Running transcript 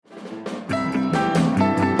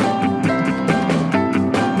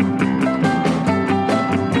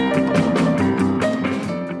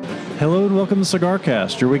welcome to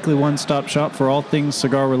CigarCast, your weekly one-stop shop for all things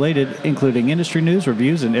cigar-related, including industry news,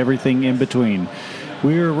 reviews, and everything in between.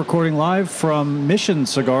 We're recording live from Mission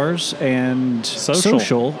Cigars and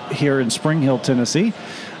Social here in Spring Hill, Tennessee.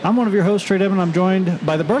 I'm one of your hosts, Trae, and I'm joined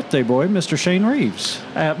by the birthday boy, Mr. Shane Reeves.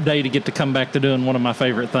 Apt day to get to come back to doing one of my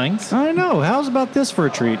favorite things. I know. How's about this for a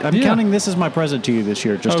treat? I'm counting this as my present to you this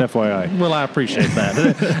year, just FYI. Well, I appreciate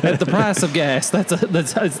that. At the price of gas, that's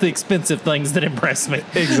the expensive things that impress me.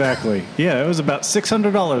 Exactly. Yeah, it was about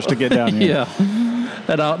 $600 to get down here.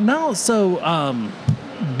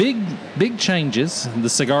 Big changes, the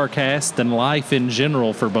cigar cast and life in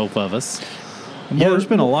general for both of us. There's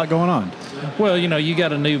been a lot going on. Well, you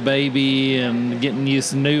got a new baby and getting used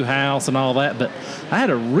to a new house and all that, but I had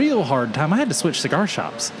a real hard time. I had to switch cigar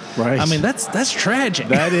shops. Right. I mean, that's tragic.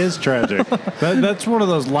 That is tragic. That's one of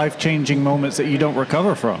those life-changing moments that you don't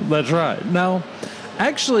recover from. That's right. No,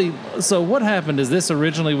 actually, so what happened is this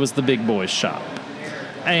originally was the big boys shop,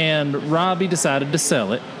 and Robbie decided to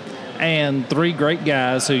sell it, and three great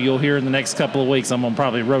guys who you'll hear in the next couple of weeks, I'm going to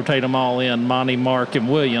probably rotate them all in, Monty, Mark,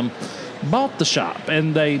 and William, bought the shop,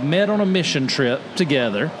 and they met on a mission trip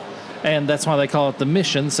together, and that's why they call it the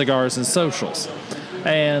Mission Cigars and Socials.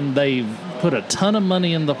 And they've put a ton of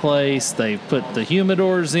money in the place. They've put the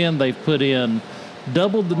humidors in. They've put in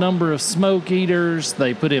doubled the number of smoke eaters.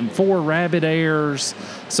 They put in 4 rabbit airs.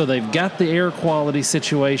 So they've got the air quality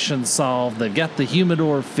situation solved. They've got the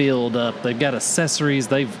humidor filled up. They've got accessories.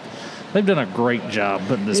 They've done a great job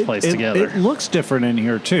putting this place together. It looks different in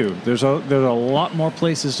here too. There's a lot more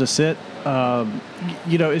places to sit.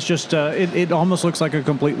 It's just it almost looks like a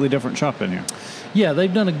completely different shop in here. Yeah,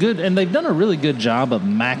 they've done a really good job of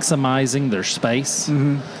maximizing their space.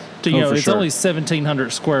 Mm-hmm. It's only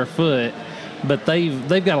 1,700 square foot, but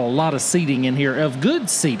they've got a lot of seating in here of good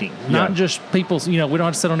seating, not just people's. We don't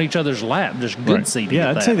have to sit on each other's lap, just good seating. Yeah,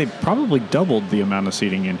 I'd say they probably doubled the amount of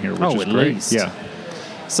seating in here, which is at great. Least. Yeah.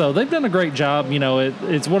 So they've done a great job.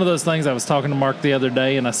 It's one of those things. I was talking to Mark the other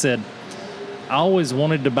day, and I said, I always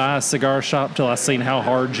wanted to buy a cigar shop till I seen how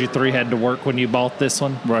hard you three had to work when you bought this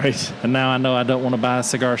one. Right. And now I know I don't want to buy a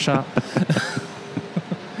cigar shop.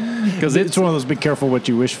 Because it's one of those be careful what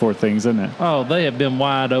you wish for things, isn't it? Oh, they have been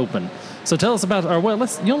wide open. So tell us about,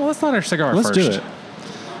 let's light our cigar first. Let's do it.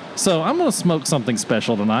 So I'm going to smoke something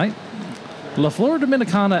special tonight. La Flor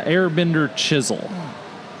Dominicana Airbender Chisel.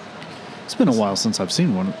 It's been a while since I've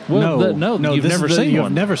seen one. Well, no, you've never seen one.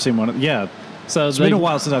 You've never seen one. Yeah. So it's been a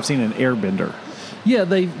while since I've seen an Airbender. Yeah,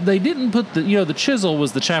 they didn't put the chisel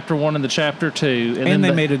was the chapter 1 and the chapter 2, and then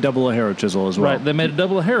they made a double Ajero chisel as well. Right, they made a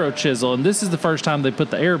double Ajero chisel, and this is the first time they put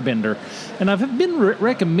the Airbender. And I've been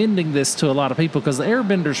recommending this to a lot of people because the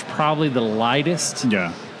Airbender's probably the lightest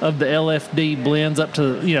of the LFD blends up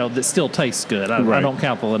to that still tastes good. I don't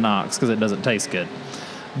count the Lennox because it doesn't taste good,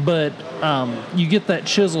 but you get that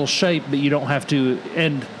chisel shape, but you don't have to.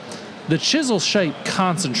 And the chisel shape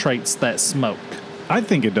concentrates that smoke. I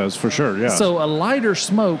think it does for sure, yeah. So a lighter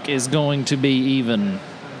smoke is going to be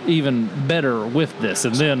even better with this.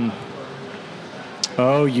 And then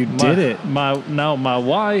did it. My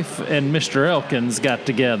wife and Mr. Elkins got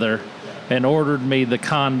together and ordered me the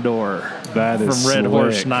Condor from Red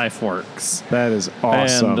Horse Knife Works. That is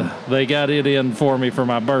awesome. And they got it in for me for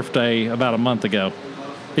my birthday about a month ago.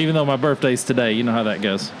 Even though my birthday's today, you know how that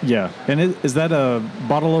goes. Yeah. And is that a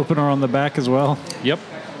bottle opener on the back as well? Yep.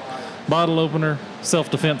 Bottle opener,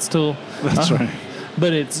 self-defense tool. That's right.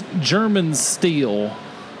 But it's German steel.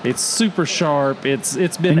 It's super sharp. It's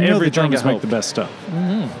been everything the Germans I hoped. make the best stuff.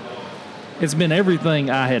 Mm-hmm. It's been everything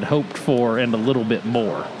I had hoped for and a little bit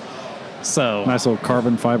more. So nice little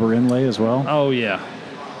carbon fiber inlay as well. Oh yeah.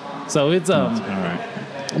 So it's all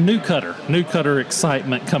right. New cutter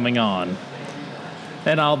excitement coming on.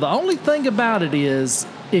 And the only thing about it is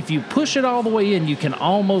if you push it all the way in, you can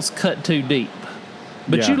almost cut too deep.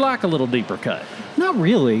 But you like a little deeper cut. Not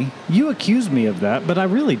really. You accuse me of that, but I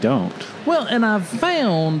really don't. Well, and I've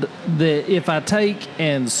found that if I take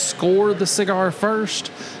and score the cigar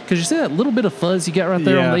first, because you see that little bit of fuzz you got right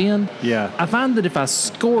there on the end? Yeah. I find that if I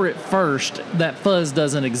score it first, that fuzz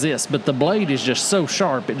doesn't exist, but the blade is just so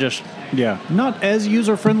sharp, it just... Yeah. Not as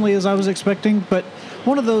user-friendly as I was expecting, but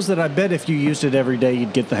one of those that I bet if you used it every day,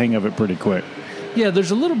 you'd get the hang of it pretty quick. Yeah,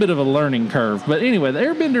 there's a little bit of a learning curve. But anyway, the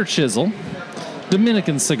Airbender Chisel...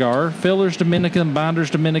 Dominican cigar, fillers Dominican, binders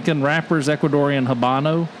Dominican, wrappers Ecuadorian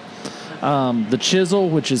Habano. The chisel,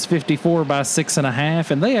 which is 54 by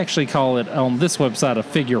 6.5, and they actually call it on this website a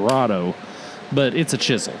figurado, but it's a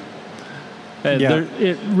chisel.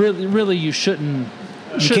 It really you shouldn't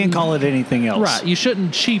You can't call it anything else. Right. You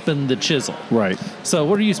shouldn't cheapen the chisel. Right. So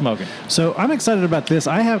what are you smoking? So I'm excited about this.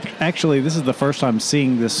 This is the first time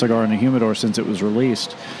seeing this cigar in a humidor since it was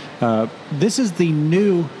released. This is the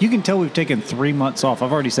new, you can tell we've taken 3 months off.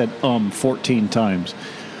 I've already said 14 times.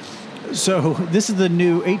 So this is the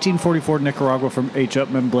new 1844 Nicaragua from H.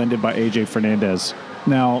 Upmann, blended by AJ Fernandez.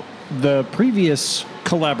 Now, the previous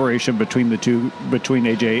collaboration between the two, between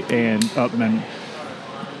AJ and Upmann,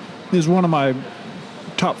 is one of my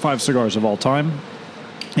top 5 cigars of all time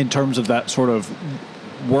in terms of that sort of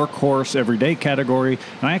workhorse everyday category.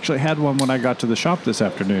 And I actually had one when I got to the shop this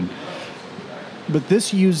afternoon. But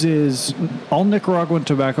this uses all Nicaraguan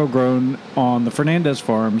tobacco grown on the Fernandez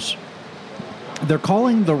farms. They're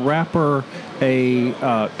calling the wrapper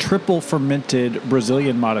a triple fermented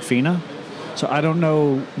Brazilian Matafina. So I don't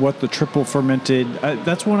know what the triple fermented,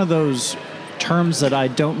 that's one of those terms that I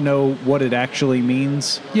don't know what it actually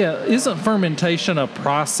means. Yeah, isn't fermentation a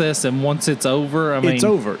process, and once it's over, it's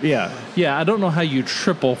over, yeah. Yeah, I don't know how you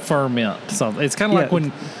triple ferment something. It's kind of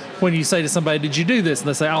like when you say to somebody, did you do this? And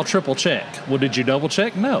they say, I'll triple check. Well, did you double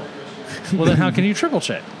check? No. Well, then how can you triple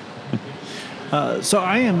check? So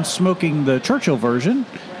I am smoking the Churchill version,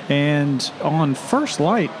 and on first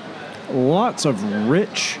light, lots of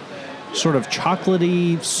rich, sort of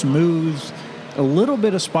chocolatey, smooth, a little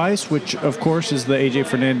bit of spice, which of course is the AJ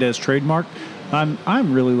Fernandez trademark.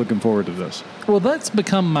 I'm really looking forward to this. Well, that's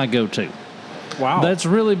become my go-to. Wow. That's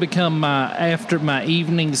really become my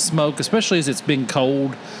evening smoke, especially as it's been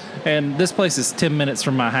cold. And this place is 10 minutes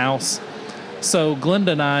from my house. So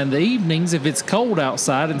Glenda and I, in the evenings, if it's cold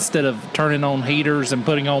outside, instead of turning on heaters and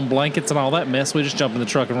putting on blankets and all that mess, we just jump in the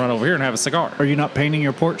truck and run over here and have a cigar. Are you not painting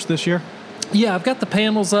your porch this year? Yeah, I've got the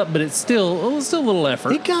panels up, but it's still a little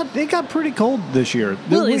effort. It got pretty cold this year.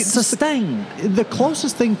 Well, it's sustained. The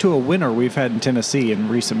closest thing to a winter we've had in Tennessee in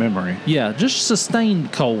recent memory. Yeah, just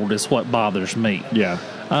sustained cold is what bothers me. Yeah.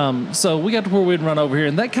 So we got to where we'd run over here,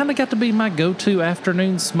 and that kind of got to be my go-to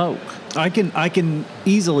afternoon smoke. I can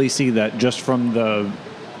easily see that just from the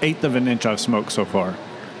 1/8 of an inch I've smoked so far.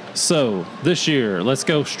 So this year, let's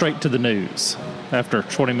go straight to the news. After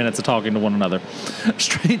 20 minutes of talking to one another,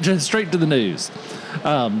 straight to the news.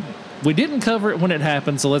 We didn't cover it when it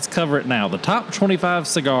happened, so let's cover it now. The top 25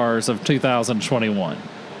 cigars of 2021.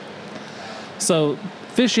 So,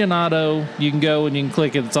 Aficionado, you can go and you can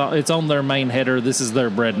click it. It's on their main header. This is their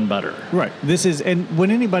bread and butter. Right. And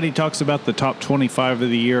when anybody talks about the top 25 of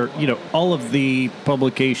the year, all of the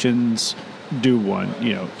publications do one,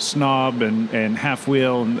 Snob and Half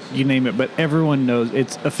Wheel and you name it, but everyone knows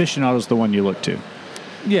Aficionado's the one you look to.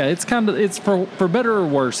 Yeah, it's for better or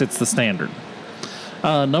worse, it's the standard.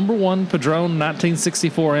 Number 1, Padron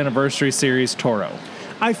 1964 Anniversary Series Toro.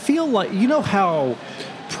 I feel like, how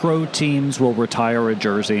pro teams will retire a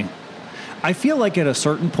jersey? I feel like at a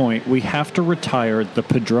certain point we have to retire the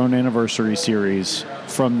Padron Anniversary Series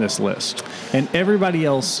from this list, and everybody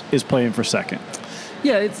else is playing for second.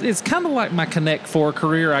 Yeah, it's kind of like my Connect 4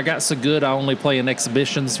 career. I got so good I only play in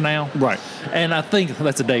exhibitions now. Right. And I think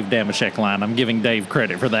that's a Dave Damashek line. I'm giving Dave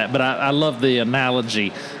credit for that. But I love the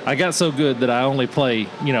analogy. I got so good that I only play,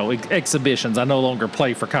 exhibitions. I no longer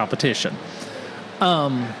play for competition.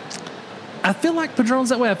 I feel like Padron's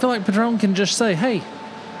that way. I feel like Padron can just say, hey,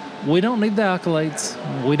 we don't need the accolades.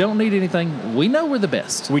 We don't need anything. We know we're the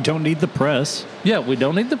best. We don't need the press. Yeah, we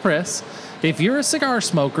don't need the press. If you're a cigar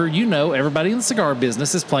smoker, everybody in the cigar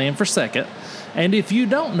business is playing for second. And if you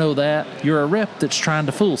don't know that, you're a rep that's trying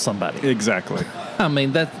to fool somebody. Exactly. I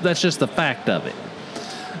mean, that's just the fact of it.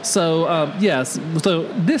 So, yes,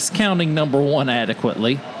 so discounting number 1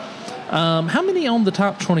 adequately, how many on the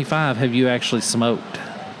top 25 have you actually smoked?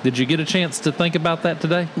 Did you get a chance to think about that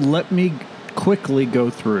today? Let me quickly go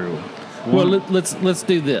through. Well, let's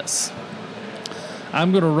do this.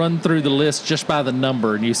 I'm going to run through the list just by the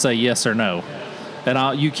number, and you say yes or no.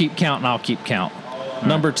 And you keep count, and I'll keep count. All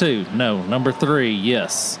Number right. 2, no. Number 3,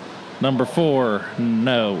 yes. Number 4,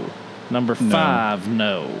 no. Number 5,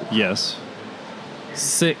 no. Yes.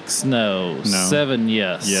 6, no. 7,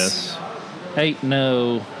 yes. Yes. 8,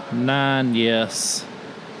 no. 9, yes.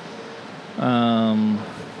 10,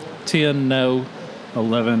 no.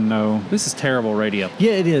 11, no. This is terrible radio.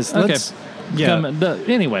 Yeah, it is. Okay.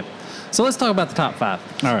 Anyway. So let's talk about the top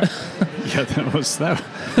 5. All right. Yeah, that was that.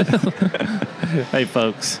 Hey,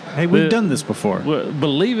 folks. Hey, we've done this before.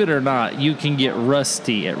 Believe it or not, you can get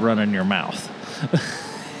rusty at running your mouth.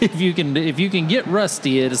 if you can get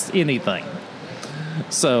rusty at anything.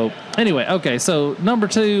 So anyway, okay. So number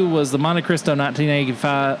 2 was the Monte Cristo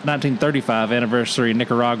 1935 anniversary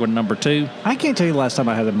Nicaraguan number 2. I can't tell you the last time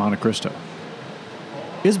I had a Monte Cristo.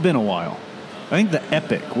 It's been a while. I think the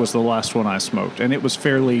Epic was the last one I smoked, and it was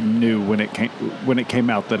fairly new when it came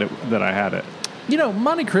out that I had it. You know,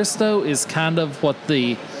 Monte Cristo is kind of what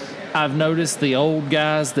I've noticed the old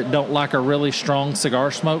guys that don't like a really strong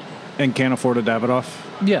cigar smoke. And can't afford a Davidoff?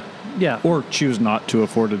 Yeah. Or choose not to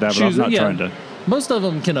afford a Davidoff, trying to. Most of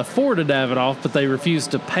them can afford a Davidoff, but they refuse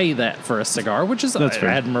to pay that for a cigar, which is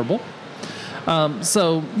admirable.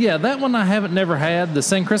 That one I haven't never had. The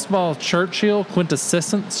San Cristobal Churchill,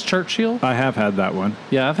 Quintessence Churchill. I have had that one.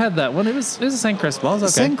 Yeah, I've had that one. It was a San Cristobal. It was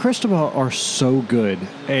okay. San Cristobal are so good.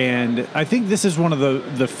 And I think this is one of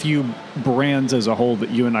the few brands as a whole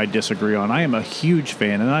that you and I disagree on. I am a huge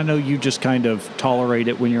fan, and I know you just kind of tolerate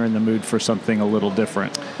it when you're in the mood for something a little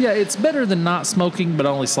different. Yeah, it's better than not smoking, but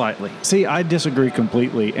only slightly. See, I disagree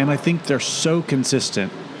completely, and I think they're so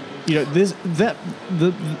consistent. You know,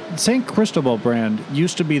 the San Cristobal brand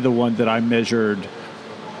used to be the one that I measured,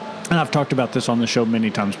 and I've talked about this on the show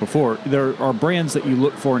many times before. There are brands that you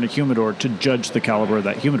look for in a humidor to judge the caliber of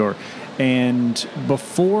that humidor. And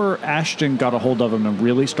before Ashton got a hold of them and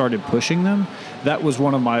really started pushing them, that was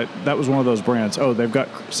one of those brands. Oh, they've got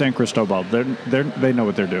San Cristobal. They know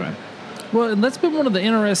what they're doing. Well, and that's been one of the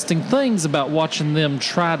interesting things about watching them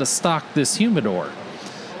try to stock this humidor.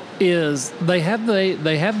 Is they have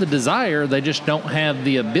the desire, they just don't have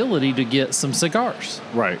the ability to get some cigars.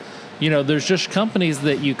 Right. You know, there's just companies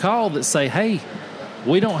that you call that say, hey,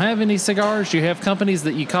 we don't have any cigars. You have companies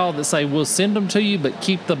that you call that say, we'll send them to you, but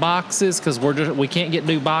keep the boxes because we can't get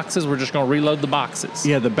new boxes. We're just going to reload the boxes.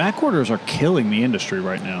 Yeah, the back orders are killing the industry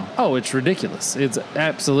right now. Oh, it's ridiculous. It's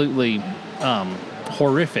absolutely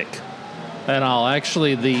horrific. And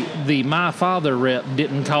actually, the My Father rep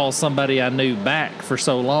didn't call somebody I knew back for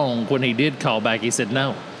so long. When he did call back, he said,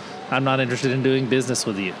 no, I'm not interested in doing business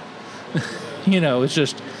with you. You know, it's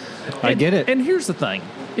just... I get it. And here's the thing.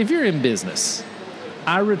 If you're in business,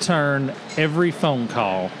 I return every phone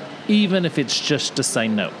call, even if it's just to say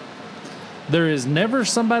no. There is never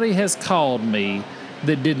somebody has called me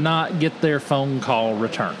that did not get their phone call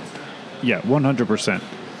returned. Yeah, 100%.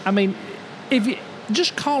 I mean, if you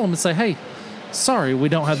just call them and say, hey, sorry, we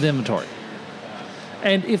don't have the inventory.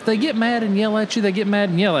 And if they get mad and yell at you, they get mad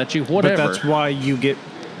and yell at you, whatever. But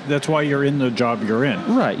that's why you're in the job you're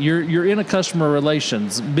in. Right. You're in a customer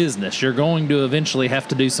relations business. You're going to eventually have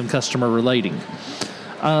to do some customer relating.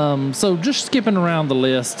 So just skipping around the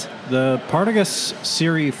list. The Partagas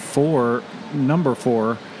Series 4, number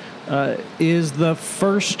 4, is the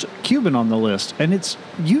first Cuban on the list. And it's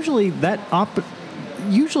usually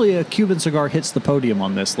Usually a Cuban cigar hits the podium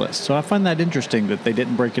on this list, so I find that interesting that they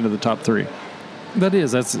didn't break into the top 3.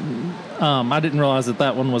 That's I didn't realize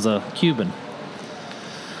that one was a Cuban.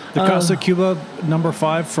 The Casa Cuba number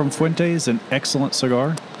 5 from Fuentes, an excellent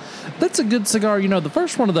cigar. That's a good cigar. You know, the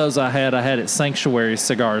first one of those I had at Sanctuary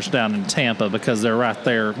Cigars down in Tampa because they're right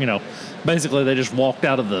there. You know, basically they just walked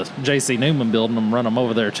out of the J.C. Newman building and run them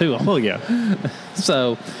over there to them. Oh, yeah.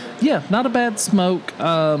 So, yeah, not a bad smoke.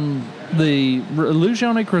 The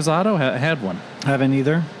Luciano Cruzado had one. Haven't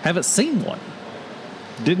either. Haven't seen one.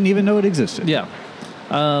 Didn't even know it existed. Yeah.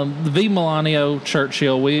 The V Milano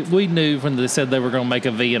Churchill, we knew when they said they were going to make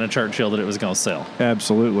a V in a Churchill that it was going to sell.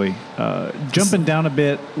 Absolutely. Jumping down a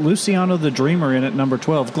bit, Luciano the Dreamer in at number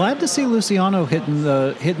 12. Glad to see Luciano hitting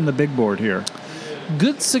the big board here.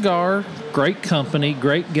 Good cigar, great company,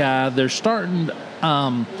 great guy. They're starting...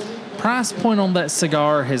 price point on that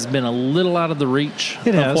cigar has been a little out of the reach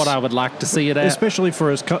of what I would like to see it at. Especially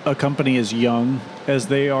for a company as young as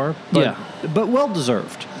they are. But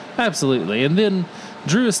well-deserved. Absolutely. And then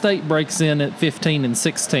Drew Estate breaks in at 15 and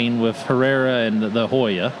 16 with Herrera and the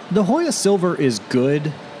Hoya. The Hoya Silver is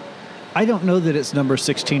good. I don't know that it's number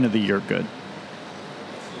 16 of the year good.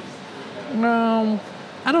 I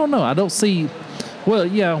don't know. I don't see... Well,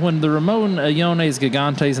 yeah, when the Ramon Ayones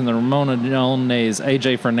Gigantes and the Ramon Ayones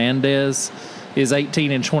AJ Fernandez is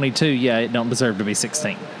 18 and 22, yeah, it don't deserve to be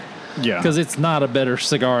 16. Yeah. Because it's not a better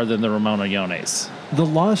cigar than the Ramon Ayones. The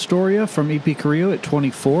La Astoria from EP Carrillo at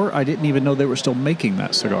 24, I didn't even know they were still making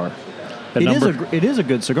that cigar. It is a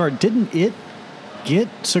good cigar. Didn't it get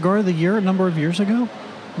Cigar of the Year a number of years ago?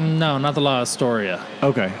 No, not the La Astoria.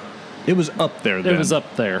 Okay. It was up there then. It was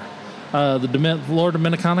up there. The Florida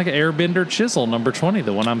Dominicana Airbender Chisel, number 20,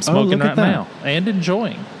 the one I'm smoking right now and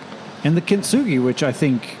enjoying. And the Kintsugi, which I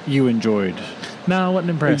think you enjoyed. No, I wasn't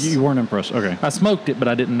impressed. You weren't impressed. Okay. I smoked it, but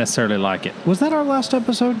I didn't necessarily like it. Was that our last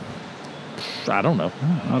episode? I don't know.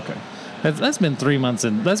 Oh, okay. That's been 3 months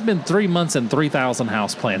and 3,000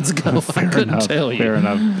 house plans ago. I couldn't tell you. Fair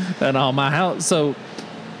enough. And all my house. So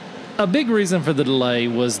a big reason for the delay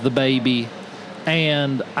was the baby.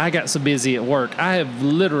 And I got so busy at work. I have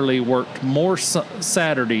literally worked more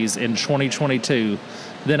Saturdays in 2022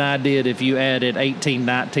 than I did if you added 18,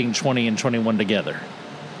 19, 20, and 21 together.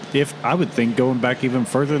 If I would think going back even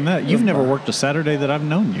further than that, you've never worked a Saturday that I've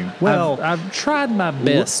known you. Well, I've tried my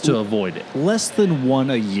best to avoid it. Less than one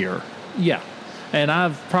a year. Yeah. And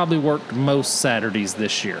I've probably worked most Saturdays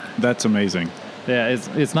this year. That's amazing. Yeah,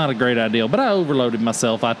 it's not a great idea, but I overloaded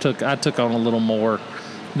myself. I took on a little more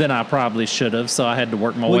than I probably should have, so I had to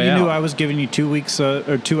work my way out. Well, you knew I was giving you 2 weeks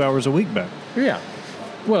or 2 hours a week back. Yeah.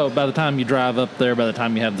 Well, by the time you drive up there, by the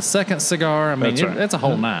time you have the second cigar, I mean, that's a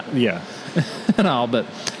whole night. Yeah. And all, but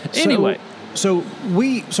anyway. So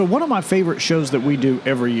one of my favorite shows that we do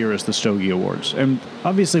every year is the Stogie Awards. And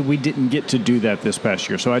obviously we didn't get to do that this past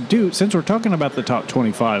year. So since we're talking about the top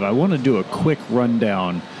 25, I want to do a quick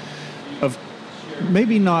rundown of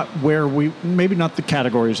maybe not the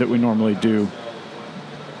categories that we normally do,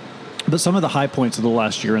 but some of the high points of the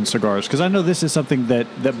last year in cigars, because I know this is something that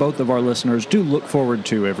both of our listeners do look forward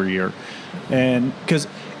to every year. And because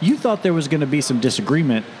you thought there was going to be some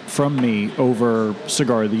disagreement from me over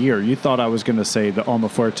Cigar of the Year. You thought I was going to say the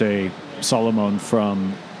Almafuerte Solomon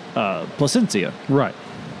from Plasencia. Right.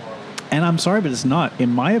 And I'm sorry, but it's not. In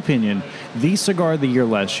my opinion, the Cigar of the Year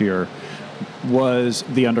last year was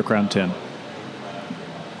the Undercrown 10.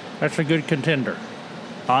 That's a good contender.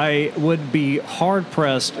 I would be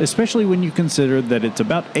hard-pressed, especially when you consider that it's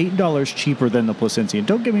about $8 cheaper than the Plasencia. And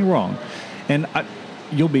don't get me wrong, and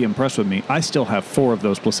you'll be impressed with me, I still have 4 of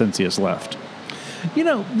those Plasencias left. You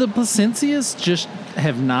know, the Plasencias just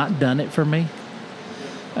have not done it for me.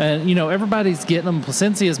 And, everybody's getting them.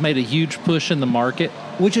 Plasencia's made a huge push in the market.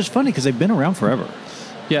 Which is funny because they've been around forever.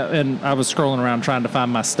 Yeah, and I was scrolling around trying to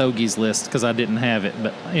find my Stogies list because I didn't have it.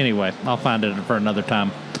 But anyway, I'll find it for another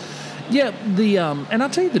time. Yeah, and I'll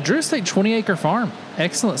tell you, the Drew Estate 20-acre farm,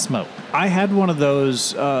 excellent smoke. I had one of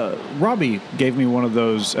those. Robbie gave me one of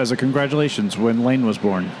those as a congratulations when Lane was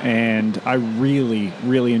born, and I really,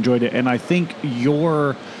 really enjoyed it. And I think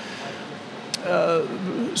your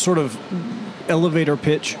sort of elevator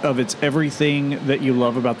pitch of it's everything that you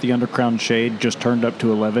love about the Undercrown Shade just turned up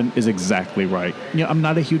to 11 is exactly right. I'm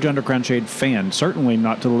not a huge Undercrown Shade fan, certainly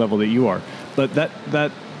not to the level that you are, but that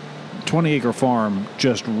 20-acre farm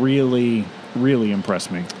just really, really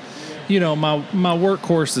impressed me. My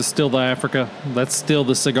workhorse is still the Africa. That's still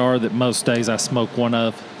the cigar that most days I smoke one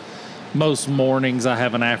of. Most mornings I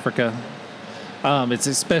have an Africa. It's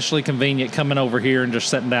especially convenient coming over here and just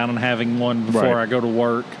sitting down and having one before I go to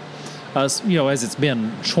work. As it's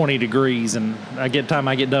been 20 degrees and I get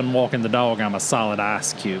done walking the dog, I'm a solid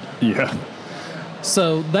ice cube. Yeah.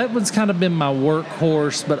 So that one's kind of been my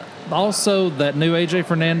workhorse, but also that new AJ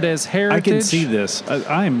Fernandez Heritage. I can see this.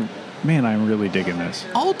 I'm really digging this.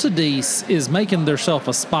 Altadis is making themselves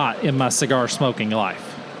a spot in my cigar smoking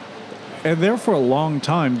life. And there for a long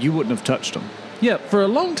time, you wouldn't have touched them. Yeah, for a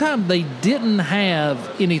long time, they didn't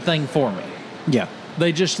have anything for me. Yeah.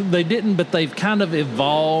 They didn't, but they've kind of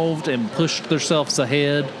evolved and pushed themselves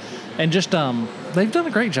ahead. And just, they've done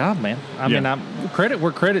a great job, man. I mean, credit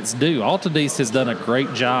where credit's due. Altadis has done a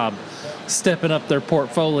great job stepping up their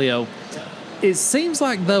portfolio. It seems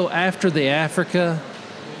like, though, after the Africa,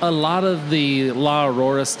 a lot of the La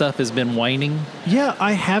Aurora stuff has been waning. Yeah,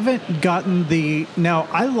 I haven't gotten now,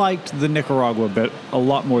 I liked the Nicaragua bit a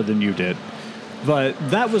lot more than you did.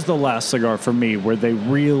 But that was the last cigar for me where they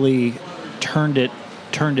really turned it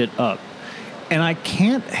up. And I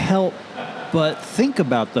can't help but think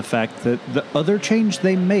about the fact that the other change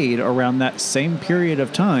they made around that same period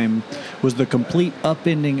of time was the complete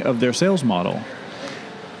upending of their sales model.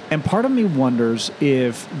 And part of me wonders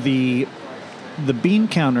if the bean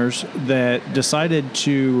counters that decided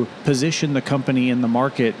to position the company in the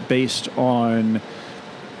market based on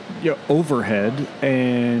overhead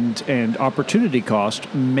and opportunity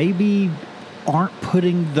cost maybe aren't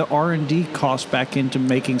putting the R&D cost back into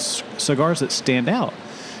making cigars that stand out.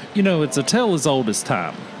 It's a tale as old as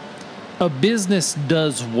time. A business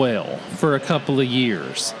does well for a couple of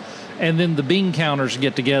years, and then the bean counters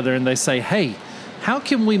get together and they say, hey, how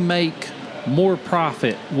can we make more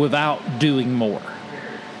profit without doing more?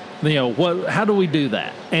 How do we do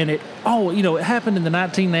that? And it happened in the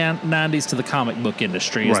 1990s to the comic book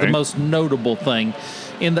industry is the most notable thing.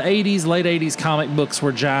 In the 80s, late 80s, comic books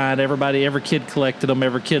were giant. Every kid collected them.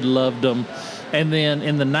 Every kid loved them. And then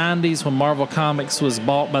in the 90s, when Marvel Comics was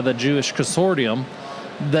bought by the Jewish Consortium,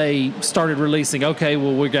 they started releasing,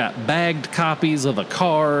 we got bagged copies of a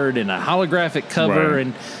card and a holographic cover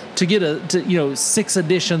and to get 6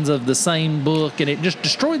 editions of the same book, and it just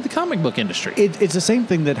destroyed the comic book industry. It's the same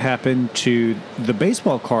thing that happened to the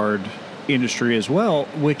baseball card industry as well,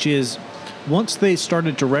 which is once they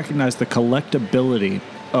started to recognize the collectability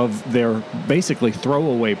of their basically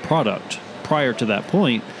throwaway product prior to that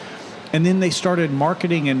point, and then they started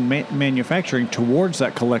marketing and manufacturing towards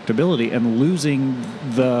that collectability and losing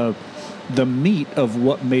the meat of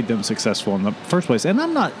what made them successful in the first place. And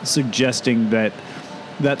I'm not suggesting that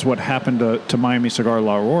that's what happened to Miami Cigar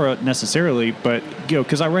La Aurora necessarily, but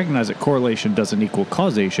because I recognize that correlation doesn't equal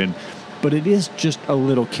causation, but it is just a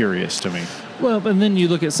little curious to me. Well, and then you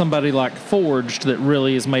look at somebody like Forged that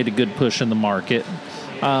really has made a good push in the market.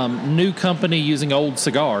 New company using old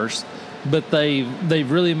cigars, but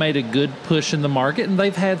they've really made a good push in the market, and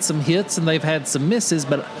they've had some hits and they've had some misses,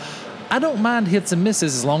 but I don't mind hits and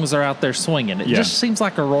misses as long as they're out there swinging. It just seems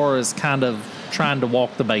like Aurora is kind of trying to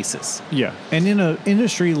walk the bases. Yeah, and in an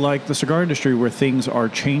industry like the cigar industry where things are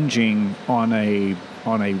changing on a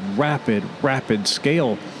rapid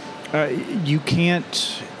scale, you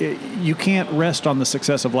can't rest on the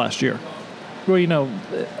success of last year. Well,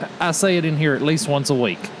 I say it in here at least once a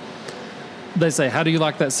week. They say, "How do you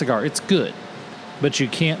like that cigar?" It's good, but you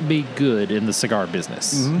can't be good in the cigar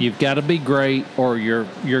business. Mm-hmm. You've got to be great, or you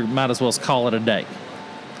might as well call it a day.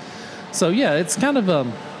 So yeah, it's kind of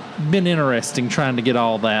been interesting trying to get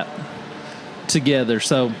all that together.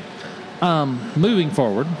 So moving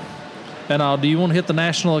forward, and do you want to hit the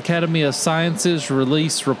National Academy of Sciences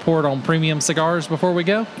release report on premium cigars before we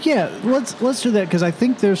go? Yeah, let's do that, because I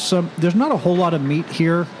think there's not a whole lot of meat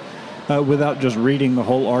here without just reading the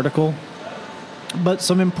whole article. But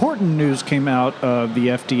some important news came out of the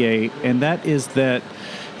FDA, and that is that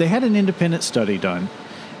they had an independent study done,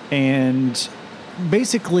 and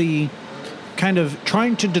basically kind of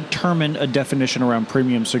trying to determine a definition around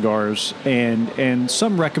premium cigars and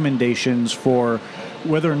some recommendations for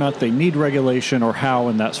whether or not they need regulation or how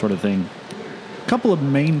and that sort of thing. A couple of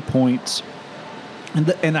main points,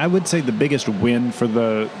 and I would say the biggest win for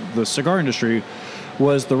the cigar industry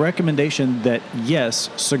was the recommendation that, yes,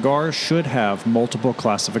 cigars should have multiple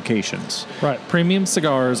classifications. Right. Premium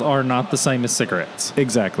cigars are not the same as cigarettes.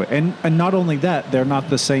 Exactly. And not only that, they're not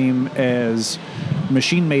the same as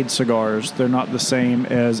machine-made cigars. They're not the same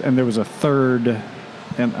as, and there was a third,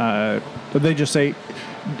 and they just say,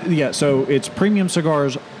 yeah, so it's premium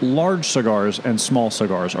cigars, large cigars, and small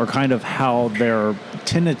cigars are kind of how they're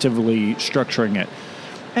tentatively structuring it.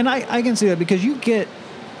 And I can see that because you get,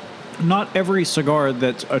 not every cigar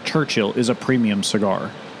that's a Churchill is a premium cigar.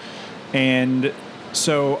 And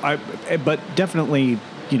so but definitely,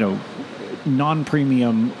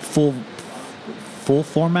 non-premium full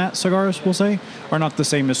format cigars, we'll say, are not the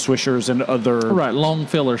same as Swishers and other... Right, long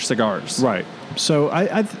filler cigars. Right. So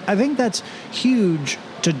I think that's huge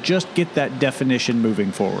to just get that definition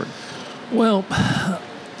moving forward. Well,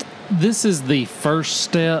 this is the first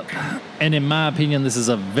step, and in my opinion, this is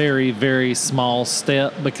a very, very small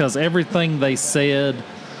step, because everything they said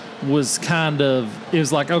was it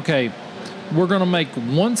was like, okay, we're going to make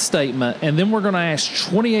one statement, and then we're going to ask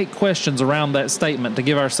 28 questions around that statement to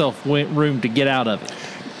give ourselves room to get out of it.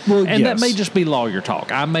 Well, and that may just be lawyer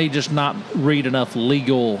talk. I may just not read enough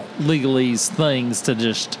legalese things to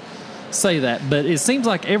just say that. But it seems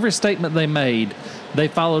like every statement they made, they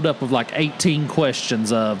followed up with like 18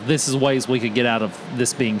 questions of, this is ways we could get out of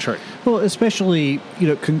this being true. Well, especially,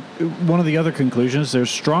 one of the other conclusions, there's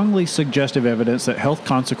strongly suggestive evidence that health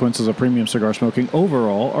consequences of premium cigar smoking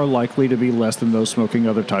overall are likely to be less than those smoking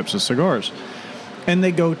other types of cigars. And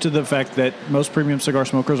they go to the fact that most premium cigar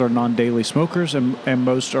smokers are non-daily smokers and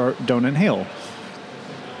most don't inhale.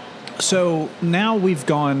 So now we've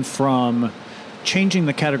gone from changing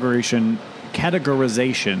the categorization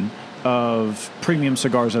of premium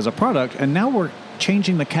cigars as a product, and now we're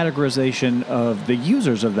changing the categorization of the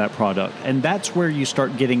users of that product. And that's where you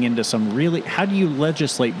start getting into some really, how do you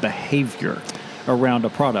legislate behavior around a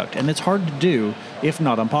product? And it's hard to do, if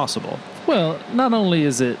not impossible. Well, not only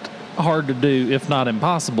is it hard to do, if not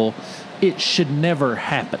impossible, it should never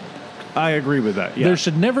happen. I agree with that. Yeah. There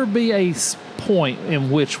should never be a point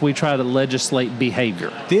in which we try to legislate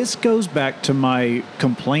behavior. This goes back to my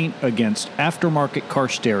complaint against aftermarket car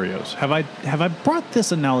stereos. Have I brought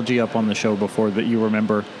this analogy up on the show before that you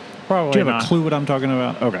remember? Probably. Do you have a clue what I'm talking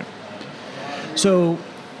about? Okay. So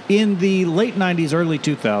in the late 90s, early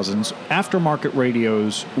 2000s, aftermarket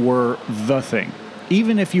radios were the thing.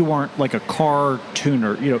 Even if you weren't like a car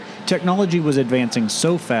tuner, technology was advancing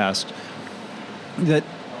so fast that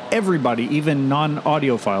everybody, even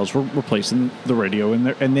non-audiophiles, were replacing the radio, and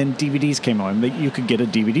then DVDs came on. You could get a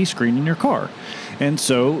DVD screen in your car. And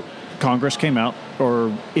so Congress came out,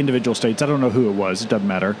 or individual states, I don't know who it was, it doesn't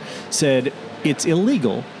matter, said it's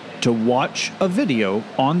illegal to watch a video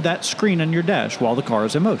on that screen on your dash while the car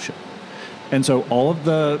is in motion. And so all of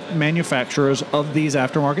the manufacturers of these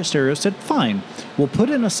aftermarket stereos said, fine, we'll put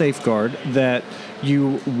in a safeguard that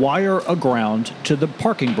you wire a ground to the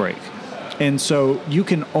parking brake. And so you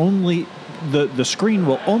can only, the screen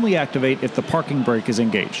will only activate if the parking brake is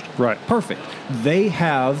engaged. Right. Perfect. They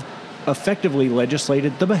have effectively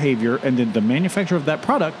legislated the behavior, and then the manufacturer of that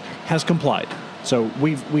product has complied. So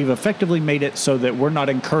we've effectively made it so that we're not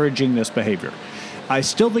encouraging this behavior. I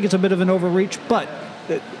still think it's a bit of an overreach, but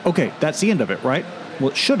okay, that's the end of it, right? Well,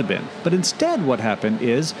 it should have been. But instead what happened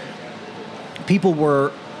is people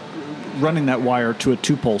were running that wire to a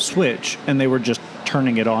 2-pole switch, and they were just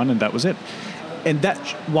turning it on, and that was it. And that,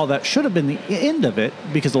 while that should have been the end of it,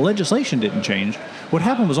 because the legislation didn't change, what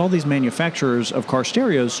happened was all these manufacturers of car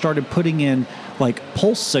stereos started putting in like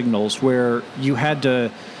pulse signals where you had to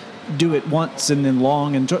do it once and then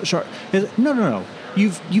long and short. No.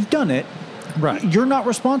 You've done it. Right. You're not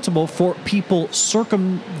responsible for people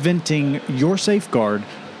circumventing your safeguard.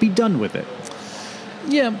 Be done with it.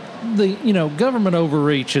 Yeah, government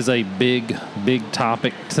overreach is a big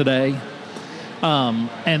topic today.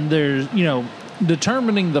 And there's,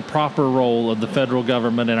 determining the proper role of the federal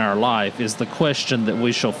government in our life is the question that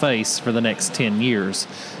we shall face for the next 10 years,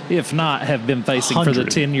 if not have been facing 100. For the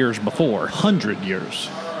 10 years before. 100 years.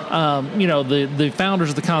 The founders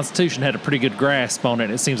of the Constitution had a pretty good grasp on it.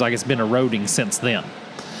 It seems like it's been eroding since then.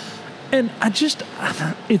 And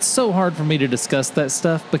it's so hard for me to discuss that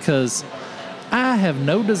stuff because I have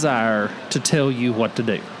no desire to tell you what to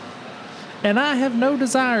do. And I have no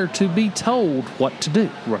desire to be told what to do.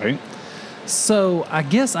 Right. So I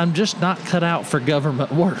guess I'm just not cut out for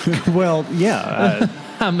government work. Well, yeah.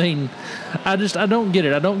 I mean, I don't get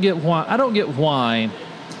it. I don't get why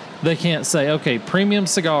they can't say, okay, premium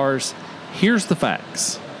cigars, here's the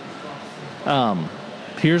facts.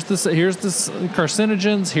 Here's the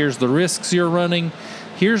carcinogens, here's the risks you're running,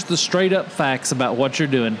 here's the straight up facts about what you're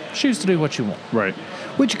doing. Choose to do what you want. Right.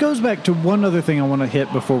 Which goes back to one other thing I want to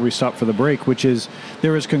hit before we stop for the break, which is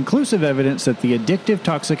there is conclusive evidence that the addictive,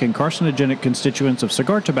 toxic, and carcinogenic constituents of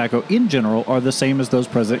cigar tobacco in general are the same as those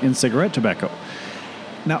present in cigarette tobacco.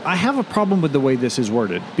 Now, I have a problem with the way this is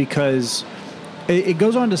worded because it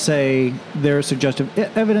goes on to say there is suggestive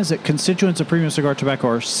evidence that constituents of premium cigar tobacco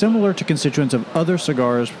are similar to constituents of other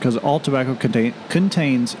cigars because all tobacco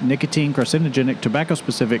contains nicotine, carcinogenic,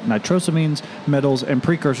 tobacco-specific nitrosamines, metals, and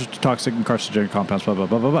precursors to toxic and carcinogenic compounds, blah, blah,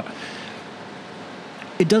 blah, blah, blah.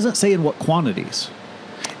 It doesn't say in what quantities.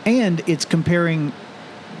 And it's comparing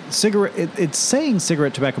cigarette... It's saying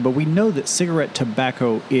cigarette tobacco, but we know that cigarette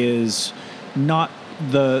tobacco is not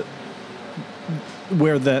the...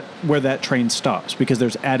 where that train stops because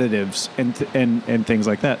there's additives and things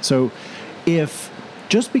like that. So if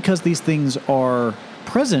just because these things are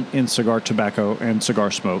present in cigar tobacco and cigar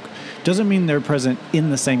smoke doesn't mean they're present in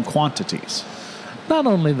the same quantities. Not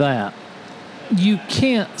only that, you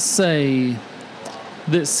can't say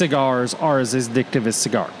that cigars are as addictive as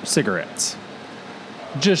cigarettes.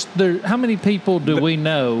 How many people do we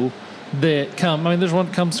know that there's one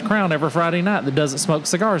that comes to Crown every Friday night that doesn't smoke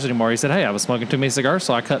cigars anymore. He said, hey, I was smoking too many cigars,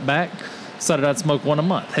 so I cut back, decided I'd smoke one a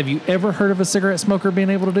month. Have you ever heard of a cigarette smoker being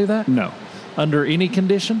able to do that? No. Under any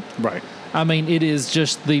condition? Right. It is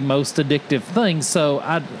just the most addictive thing. So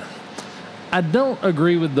I don't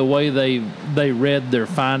agree with the way they read their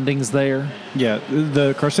findings there. Yeah,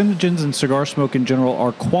 the carcinogens in cigar smoke in general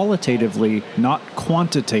are qualitatively, not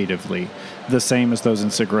quantitatively, the same as those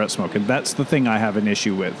in cigarette smoke. And that's the thing I have an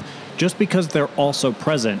issue with. Just because they're also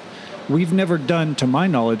present, we've never done, to my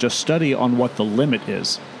knowledge, a study on what the limit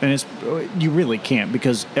is. And you really can't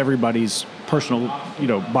because everybody's personal,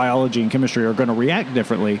 biology and chemistry are going to react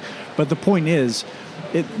differently. But the point is,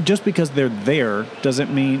 just because they're there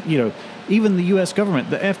doesn't mean, even the U.S. government,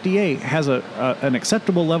 the FDA, has an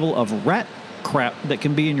acceptable level of rat crap that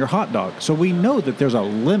can be in your hot dog. So we know that there's a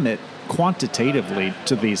limit quantitatively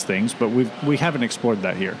to these things, but we haven't explored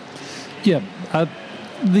that here. Yeah,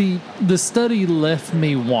 the study left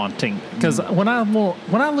me wanting because when I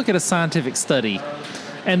look at a scientific study,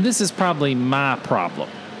 and this is probably my problem.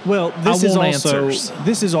 Well, this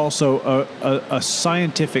is also a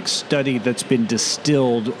scientific study that's been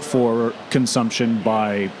distilled for consumption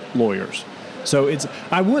by lawyers. So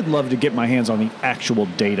I would love to get my hands on the actual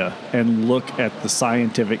data and look at the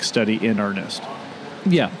scientific study in earnest.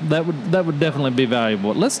 Yeah, that would definitely be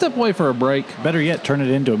valuable. Let's step away for a break. Better yet, turn it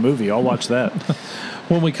into a movie. I'll watch that.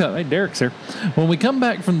 Hey, Derek's here. When we come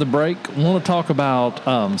back from the break, we want to talk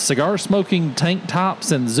about cigar smoking tank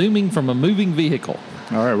tops and zooming from a moving vehicle.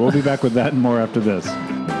 All right, we'll be back with that and more after this.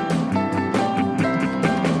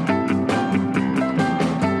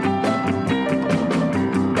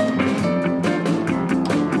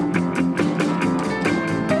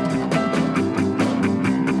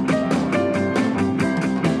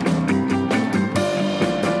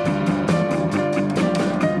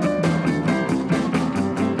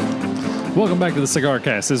 Welcome back to the Cigar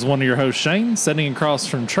Cast. This is one of your hosts, Shane, sitting across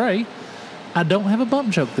from Trae. I don't have a bump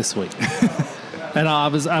joke this week. And I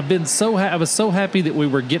was so happy that we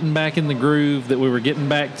were getting back in the groove, that we were getting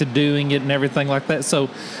back to doing it and everything like that. So,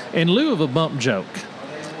 in lieu of a bump joke,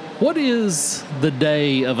 what is the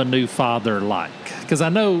day of a new father like? Because I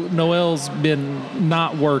know Noel's been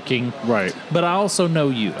not working. Right. But I also know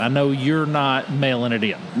you. I know you're not mailing it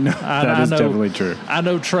in. No, that is definitely true. I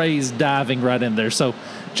know Trae's diving right in there. So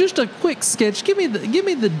just a quick sketch. Give me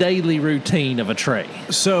the daily routine of a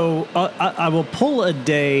Trae. So I will pull a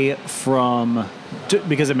day from,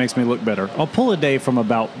 because it makes me look better, I'll pull a day from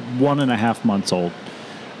about 1.5 months old.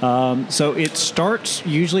 So it starts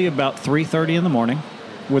usually about 3:30 in the morning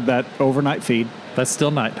with that overnight feed. That's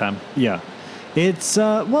still nighttime. Yeah. It's,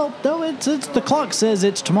 it's the clock says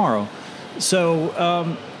it's tomorrow.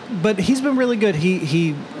 So, but he's been really good.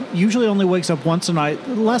 He usually only wakes up once a night.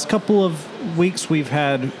 The last couple of weeks, we've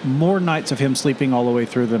had more nights of him sleeping all the way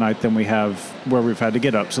through the night than we have where we've had to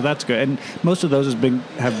get up. So that's good. And most of those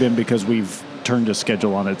have been because we've turned his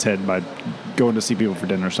schedule on its head by going to see people for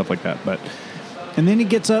dinner, stuff like that. And then he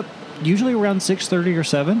gets up usually around 6:30 or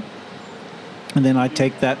 7. And then I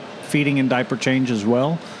take that feeding and diaper change as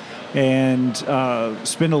well. And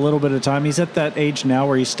spend a little bit of time. He's at that age now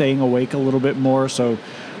where he's staying awake a little bit more. So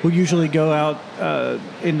we'll usually go out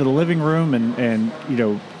into the living room and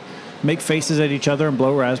make faces at each other and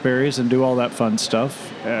blow raspberries and do all that fun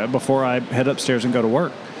stuff before I head upstairs and go to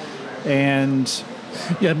work. And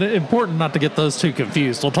yeah, important not to get those two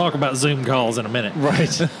confused. We'll talk about Zoom calls in a minute.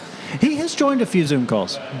 Right. He has joined a few Zoom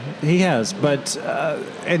calls. He has. But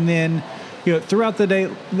and then throughout the day,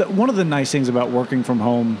 one of the nice things about working from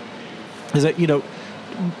home is that,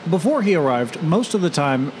 before he arrived, most of the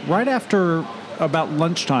time, right after about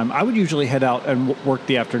lunchtime, I would usually head out and work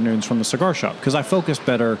the afternoons from the cigar shop because I focus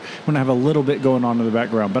better when I have a little bit going on in the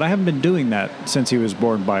background. But I haven't been doing that since he was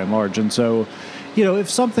born, by and large. And so, if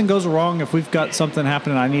something goes wrong, if we've got something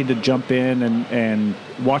happening, I need to jump in and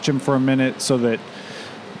watch him for a minute so that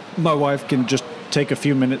my wife can just take a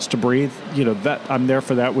few minutes to breathe. That I'm there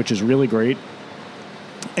for that, which is really great.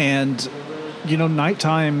 And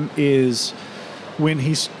nighttime is when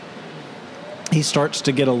he starts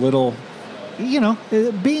to get a little,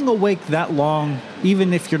 being awake that long,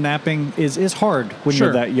 even if you're napping, is hard when Sure.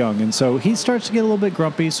 you're that young. And so he starts to get a little bit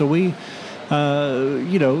grumpy. So we,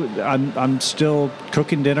 I'm still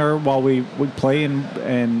cooking dinner while we play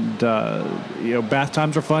and bath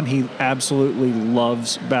times are fun. He absolutely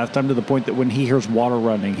loves bath time to the point that when he hears water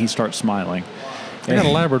running, he starts smiling. I got a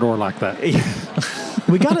Labrador like that.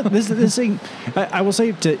 We got it. This thing. I will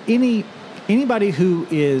say to anybody who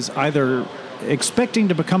is either expecting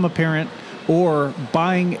to become a parent or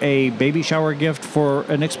buying a baby shower gift for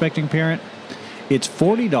an expecting parent, it's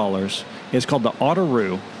 $40. It's called the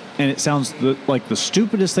Otteroo, and it sounds like the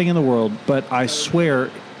stupidest thing in the world, but I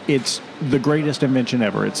swear it's the greatest invention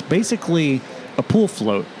ever. It's basically a pool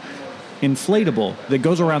float, inflatable, that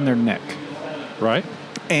goes around their neck. Right.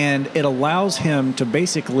 And it allows him to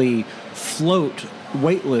basically float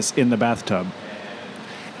weightless in the bathtub.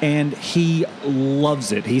 And he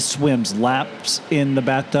loves it. He swims laps in the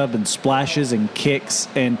bathtub and splashes and kicks.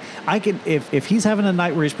 And I can, if he's having a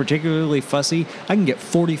night where he's particularly fussy, I can get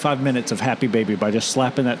 45 minutes of happy baby by just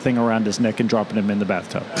slapping that thing around his neck and dropping him in the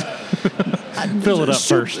bathtub. Fill it up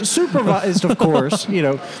first. Supervised, of course,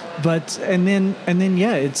 But and then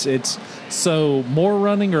yeah, it's. So more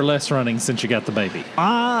running or less running since you got the baby?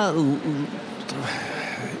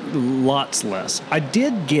 Lots less. I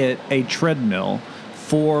did get a treadmill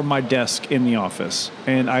for my desk in the office,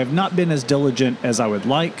 and I have not been as diligent as I would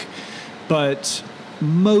like, but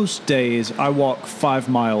most days I walk 5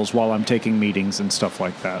 miles while I'm taking meetings and stuff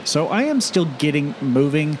like that. So I am still getting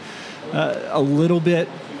moving a little bit.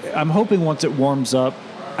 I'm hoping once it warms up,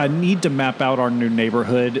 I need to map out our new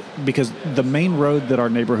neighborhood because the main road that our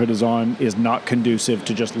neighborhood is on is not conducive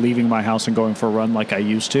to just leaving my house and going for a run like I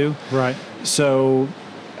used to. Right. So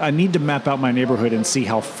I need to map out my neighborhood and see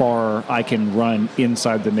how far I can run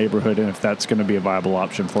inside the neighborhood and if that's going to be a viable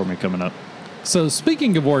option for me coming up. So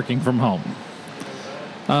speaking of working from home,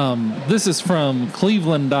 this is from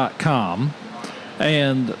Cleveland.com,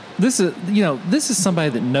 and this is somebody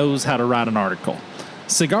that knows how to write an article.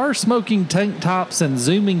 Cigar smoking tank tops and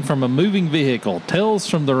zooming from a moving vehicle, tales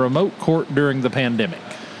from the remote court during the pandemic.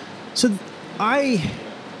 So I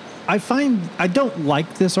find, I don't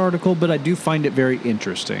like this article, but I do find it very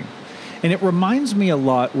interesting. And it reminds me a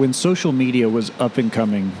lot when social media was up and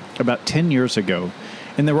coming about 10 years ago.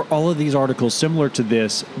 And there were all of these articles similar to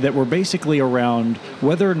this that were basically around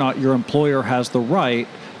whether or not your employer has the right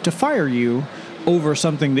to fire you over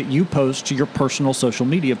something that you post to your personal social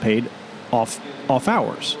media off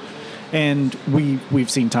hours. And we've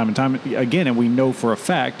seen time and time again, and we know for a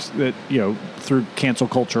fact that, through cancel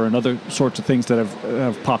culture and other sorts of things that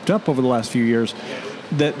have popped up over the last few years,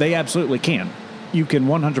 that they absolutely can. You can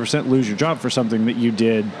 100% lose your job for something that you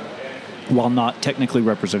did while not technically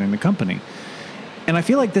representing the company. And I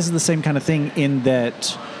feel like this is the same kind of thing in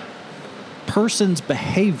that person's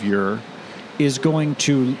behavior is going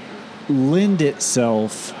to lend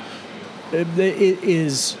itself, it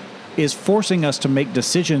is forcing us to make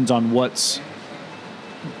decisions on what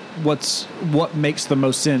makes the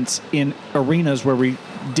most sense in arenas where we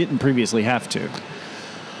didn't previously have to.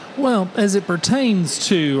 Well, as it pertains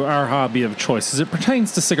to our hobby of choice, as it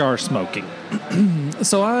pertains to cigar smoking,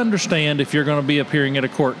 so I understand if you're going to be appearing at a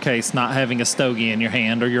court case not having a stogie in your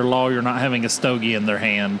hand, or your lawyer not having a stogie in their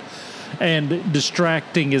hand, and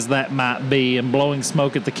distracting as that might be, and blowing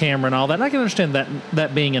smoke at the camera and all that, I can understand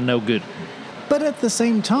that being a no good. But at the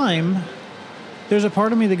same time, there's a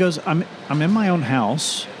part of me that goes, I'm in my own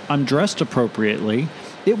house, I'm dressed appropriately.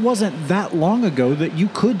 It wasn't that long ago that you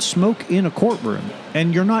could smoke in a courtroom,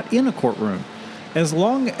 and you're not in a courtroom. As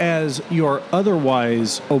long as you're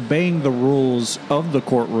otherwise obeying the rules of the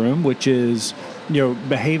courtroom, which is,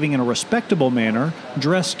 behaving in a respectable manner,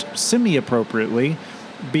 dressed semi-appropriately,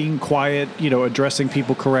 being quiet, addressing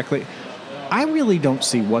people correctly, I really don't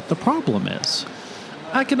see what the problem is.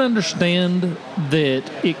 I can understand that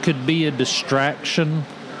it could be a distraction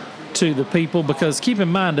to the people, because keep in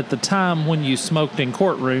mind, at the time when you smoked in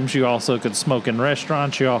courtrooms, you also could smoke in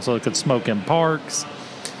restaurants, you also could smoke in parks,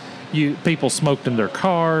 people smoked in their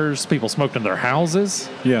cars, people smoked in their houses.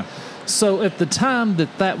 Yeah. So at the time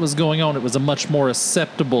that was going on, it was a much more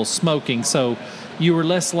acceptable smoking, so you were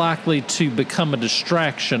less likely to become a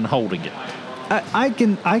distraction holding it. I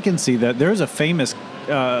can see that. There's a famous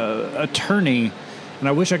attorney, and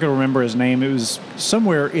I wish I could remember his name. It was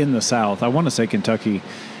somewhere in the South. I want to say Kentucky.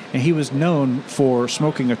 And he was known for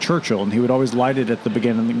smoking a Churchill, and he would always light it at the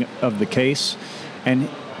beginning of the case, and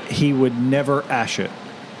he would never ash it.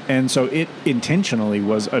 And so it intentionally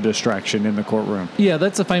was a distraction in the courtroom. Yeah,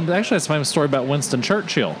 that's a famous story about Winston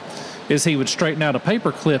Churchill, is he would straighten out a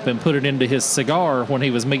paper clip and put it into his cigar when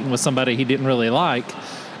he was meeting with somebody he didn't really like,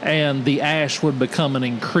 and the ash would become an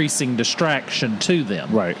increasing distraction to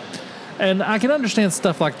them. Right. And I can understand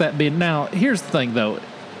stuff like that being... Now, here's the thing, though.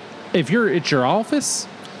 If you're at your office...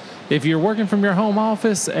 If you're working from your home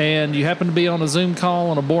office and you happen to be on a Zoom call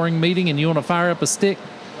on a boring meeting and you want to fire up a stick,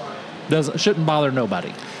 shouldn't bother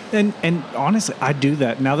nobody. And honestly, I do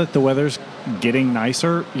that now that the weather's getting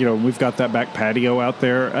nicer. We've got that back patio out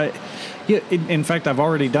there. In fact, I've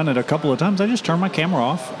already done it a couple of times. I just turn my camera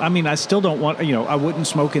off. I mean, I still don't want. I wouldn't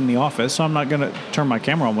smoke in the office, so I'm not going to turn my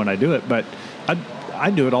camera on when I do it. But I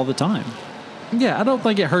do it all the time. Yeah, I don't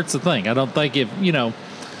think it hurts a thing. I don't think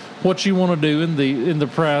what you want to do in the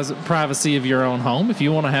privacy of your own home. If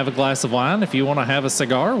you want to have a glass of wine, if you want to have a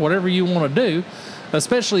cigar, whatever you want to do,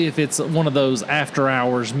 especially if it's one of those after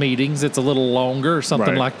hours meetings, it's a little longer or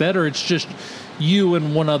something like that, or it's just you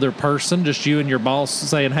and one other person, just you and your boss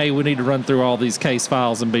saying, hey, we need to run through all these case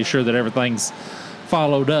files and be sure that everything's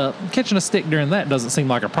followed up. Catching a stick during that doesn't seem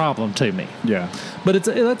like a problem to me. Yeah. But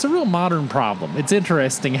that's a real modern problem. It's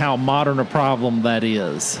interesting how modern a problem that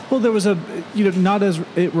is. Well, there was not as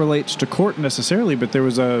it relates to court necessarily, but there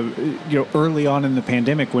was early on in the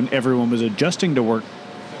pandemic when everyone was adjusting to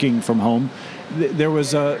working from home, there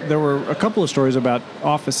were a couple of stories about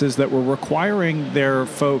offices that were requiring their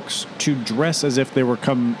folks to dress as if they were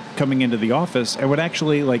coming into the office, and would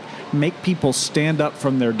actually make people stand up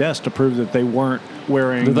from their desk to prove that they weren't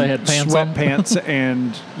wearing sweatpants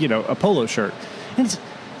and a polo shirt. And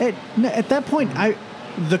at that point,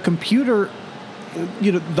 the computer,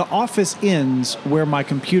 the office ends where my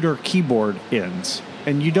computer keyboard ends,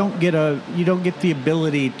 and you don't get the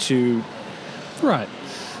ability to. Right.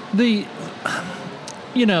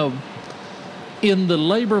 In the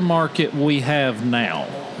labor market we have now,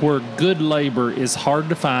 where good labor is hard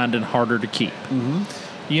to find and harder to keep.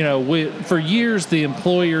 Mm-hmm. For years, the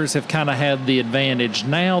employers have kind of had the advantage.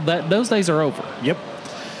 Now those days are over. Yep.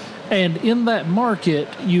 And in that market,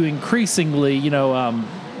 you increasingly,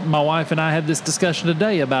 my wife and I had this discussion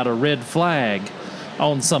today about a red flag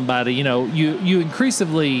on somebody. You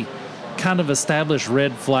increasingly kind of establish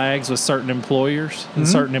red flags with certain employers and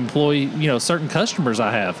certain customers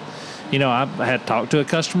I have. I had talked to a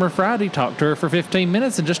customer Friday, talked to her for 15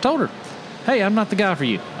 minutes and just told her, hey, I'm not the guy for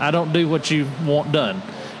you. I don't do what you want done.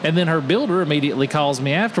 And then her builder immediately calls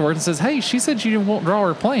me afterward and says, hey, she said you won't draw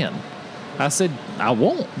her plan. I said, I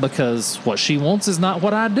won't, because what she wants is not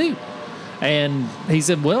what I do. And he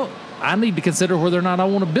said, well, I need to consider whether or not I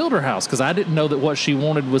want to build her house, because I didn't know that what she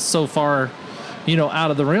wanted was so far,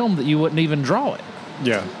 out of the realm that you wouldn't even draw it.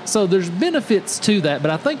 Yeah. So there's benefits to that, but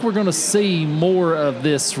I think we're going to see more of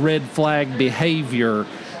this red flag behavior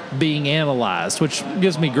being analyzed, which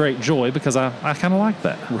gives me great joy because I kind of like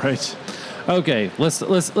that. Right. Okay, let's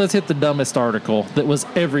hit the dumbest article that was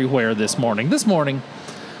everywhere this morning. This morning,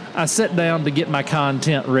 I sat down to get my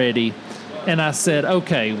content ready, and I said,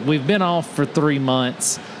 okay, we've been off for 3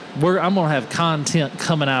 months. I'm going to have content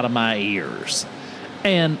coming out of my ears.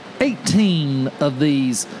 And 18 of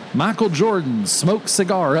these Michael Jordan smoked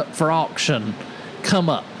cigar up for auction come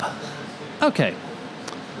up. Okay.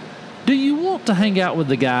 Do you want to hang out with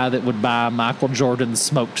the guy that would buy Michael Jordan's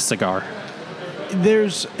smoked cigar?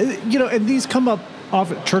 There's, and these come up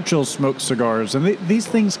off at Churchill smoked cigars, and these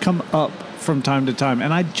things come up from time to time,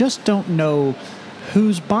 and I just don't know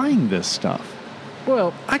who's buying this stuff.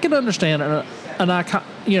 Well, I can understand,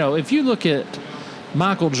 if you look at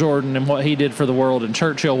Michael Jordan and what he did for the world, and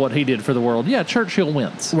Churchill what he did for the world, yeah, Churchill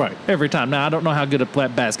wins. Right. Every time. Now, I don't know how good a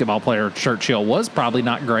basketball player Churchill was. Probably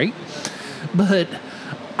not great. But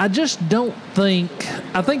I just don't think...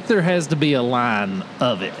 I think there has to be a line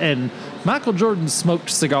of it. And Michael Jordan's smoked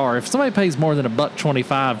cigar, if somebody pays more than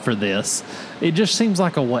 $1.25 for this, it just seems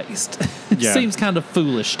like a waste. It seems kind of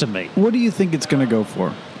foolish to me. What do you think it's going to go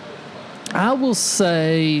for? I will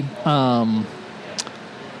say...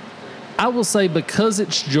 because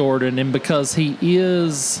it's Jordan and because he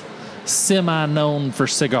is semi-known for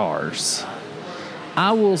cigars,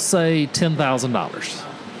 I will say $10,000.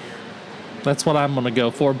 That's what I'm going to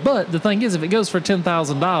go for. But the thing is, if it goes for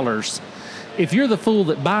 $10,000, if you're the fool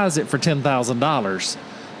that buys it for $10,000,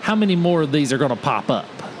 how many more of these are going to pop up?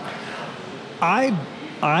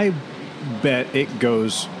 I bet it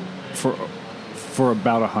goes for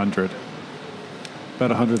about 100. About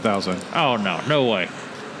 100,000. Oh, no way.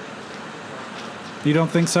 You don't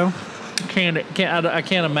think so? I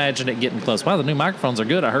can't imagine it getting close. Wow, the new microphones are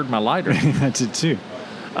good. I heard my lighter. I did too.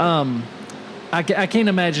 I can't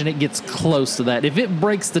imagine it gets close to that. If it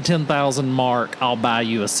breaks the 10,000 mark, I'll buy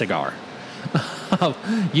you a cigar.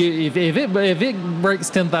 If it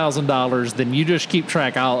breaks $10,000, then you just keep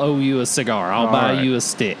track. I'll owe you a cigar. I'll buy you a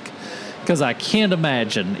stick, because I can't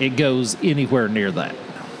imagine it goes anywhere near that.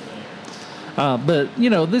 But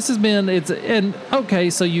this has been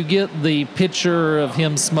so you get the picture of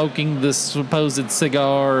him smoking this supposed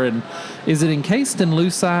cigar, and is it encased in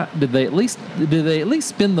lucite? Did they at least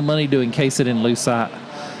spend the money to encase it in lucite?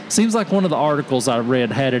 Seems like one of the articles I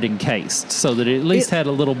read had it encased, so that it at least had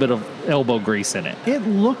a little bit of elbow grease in it. It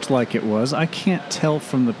looked like it was. I can't tell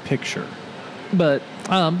from the picture. But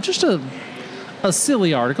just a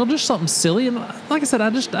silly article, just something silly. And like I said, I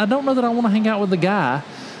don't know that I want to hang out with the guy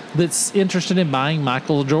that's interested in buying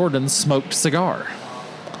Michael Jordan's smoked cigar.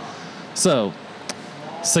 So,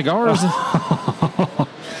 cigars...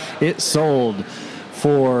 It sold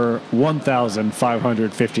for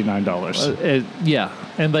 $1,559. Yeah,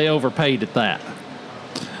 and they overpaid at that.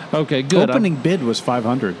 Okay, good. Opening bid was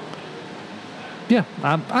 $500. Yeah,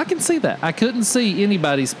 I can see that. I couldn't see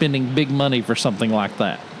anybody spending big money for something like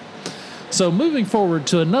that. So moving forward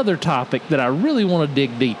to another topic that I really want to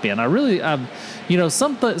dig deep in.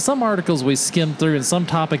 Some articles we skim through, and some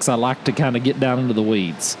topics I like to kind of get down into the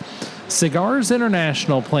weeds. Cigars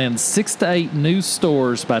International plans 6 to 8 new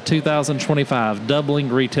stores by 2025, doubling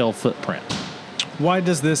retail footprint. Why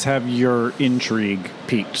does this have your intrigue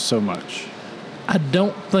piqued so much? I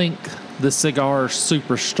don't think the cigar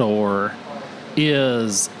superstore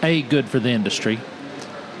is A, good for the industry,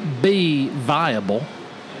 B, viable,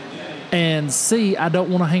 and C, I don't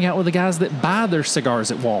want to hang out with the guys that buy their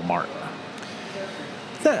cigars at Walmart.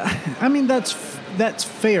 That's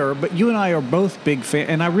fair, but you and I are both big fans,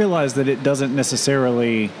 and I realize that it doesn't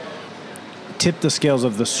necessarily tip the scales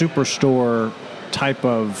of the superstore type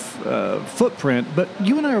of footprint, but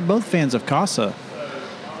you and I are both fans of Casa,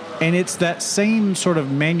 and it's that same sort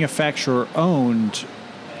of manufacturer-owned,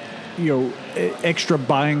 extra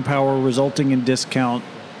buying power resulting in discount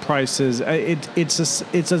prices. It's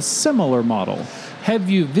a similar model. Have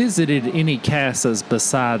you visited any Casas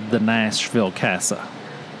beside the Nashville Casa?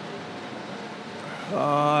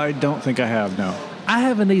 I don't think I have, no. I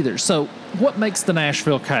haven't either. So what makes the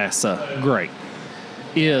Nashville Casa great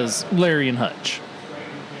is Larry and Hutch.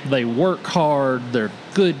 They work hard. They're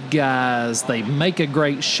good guys. They make a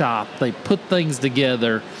great shop. They put things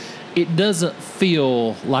together. It doesn't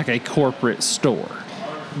feel like a corporate store.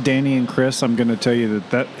 Danny and Chris, I'm going to tell you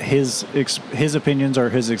that his opinions are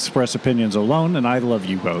his express opinions alone, and I love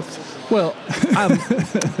you both. Well,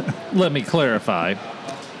 let me clarify.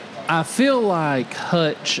 I feel like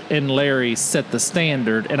Hutch and Larry set the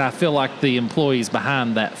standard, and I feel like the employees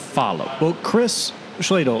behind that follow. Well, Chris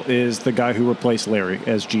Schladel is the guy who replaced Larry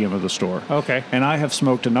as GM of the store. Okay. And I have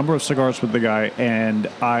smoked a number of cigars with the guy, and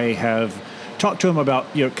I have talked to him about,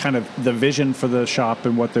 kind of the vision for the shop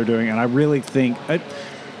and what they're doing. And I really think,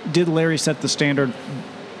 did Larry set the standard?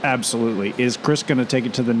 Absolutely. Is Chris going to take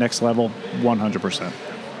it to the next level? 100%.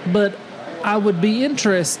 But I would be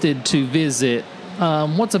interested to visit,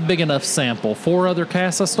 what's a big enough sample? 4 other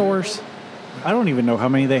Casa stores? I don't even know how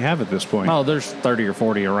many they have at this point. Oh, there's 30 or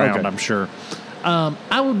 40 around, okay. I'm sure.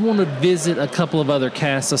 I would want to visit a couple of other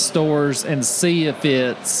Casa stores and see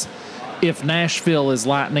if Nashville is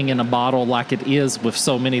lightning in a bottle like it is with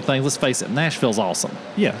so many things. Let's face it, Nashville's awesome.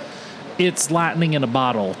 Yeah. It's lightning in a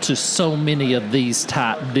bottle to so many of these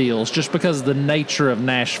type deals just because of the nature of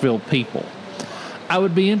Nashville people. I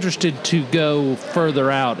would be interested to go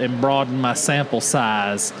further out and broaden my sample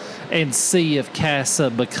size and see if Casa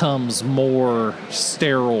becomes more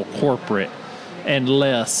sterile corporate and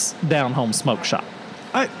less down-home smoke shop.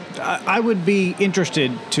 I would be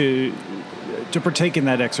interested to partake in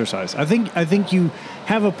that exercise. I think you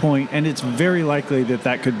have a point, and it's very likely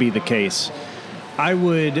that could be the case. I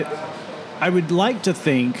would like to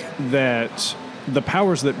think that the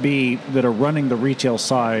powers that be that are running the retail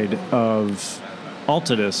side of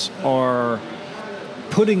Altadis are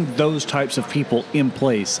putting those types of people in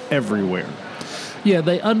place everywhere. Yeah,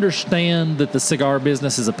 they understand that the cigar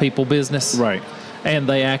business is a people business. Right. And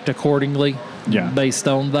they act accordingly based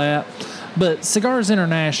on that. But Cigars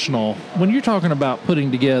International, when you're talking about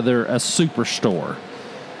putting together a superstore,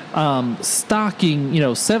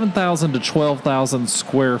 stocking, 7,000 to 12,000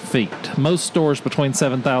 square feet, most stores between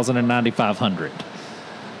 7,000 and 9,500.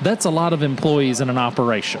 That's a lot of employees in an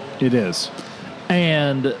operation. It is.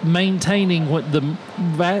 And maintaining what the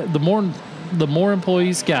more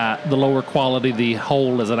employees got, the lower quality the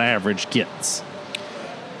whole as an average gets.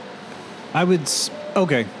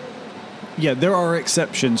 Okay. Yeah, there are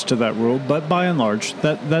exceptions to that rule, but by and large,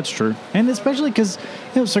 that's true. And especially because,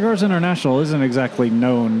 Cigars International isn't exactly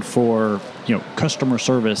known for, customer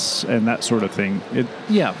service and that sort of thing.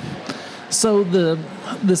 Yeah. So the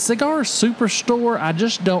Cigar Superstore, I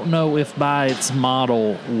just don't know if by its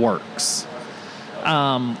model works.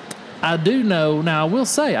 I do know, now I will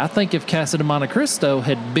say, I think if Casa de Monte Cristo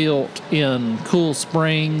had built in Cool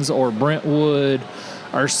Springs or Brentwood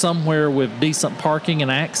or somewhere with decent parking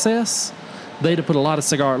and access, they'd have put a lot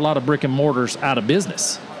of brick and mortars out of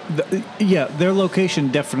business. Their location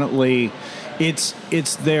definitely, it's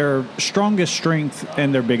their strongest strength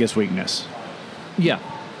and their biggest weakness. Yeah,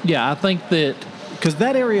 I think that... Because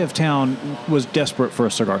that area of town was desperate for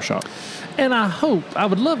a cigar shop. And I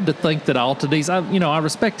would love to think that Altadis, I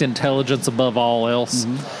respect intelligence above all else.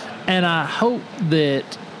 Mm-hmm. And I hope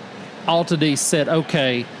that Altadis said,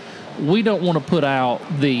 okay, we don't want to put out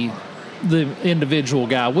the individual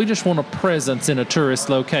guy. We just want a presence in a tourist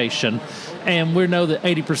location. And we know that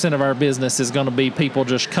 80% of our business is going to be people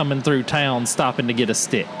just coming through town, stopping to get a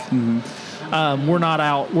stick. Mm-hmm. We're not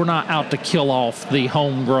out to kill off the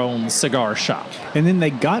homegrown cigar shop. And then they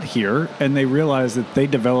got here and they realized that they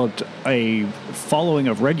developed a following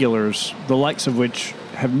of regulars, the likes of which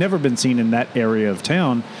have never been seen in that area of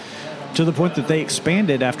town, to the point that they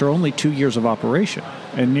expanded after only 2 years of operation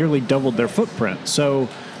and nearly doubled their footprint. So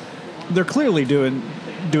they're clearly doing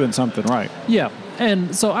something right. Yeah.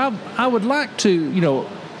 And so I would like to,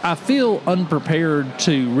 I feel unprepared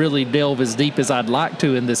to really delve as deep as I'd like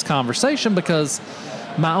to in this conversation because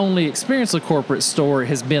my only experience with corporate store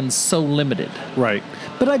has been so limited. Right.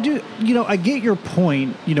 But I do, I get your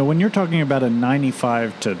point, when you're talking about a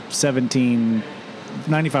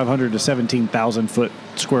 9,500 to 17,000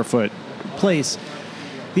 square foot place,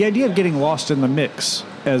 the idea of getting lost in the mix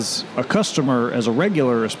as a customer, as a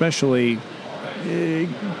regular especially,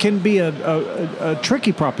 can be a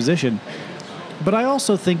tricky proposition. But I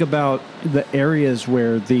also think about the areas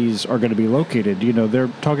where these are going to be located. They're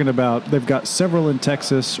talking about they've got several in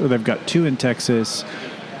Texas, or they've got 2 in Texas.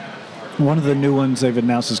 One of the new ones they've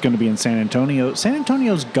announced is going to be in San Antonio. San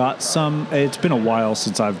Antonio's got some. It's been a while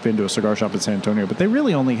since I've been to a cigar shop in San Antonio, but they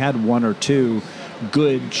really only had 1 or 2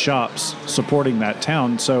 good shops supporting that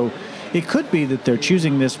town. So it could be that they're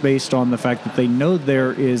choosing this based on the fact that they know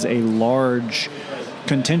there is a large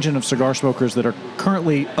contingent of cigar smokers that are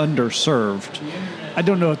currently underserved. I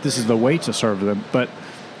don't know if this is the way to serve them, but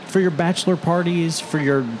for your bachelor parties, for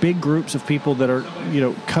your big groups of people that are,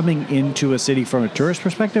 coming into a city from a tourist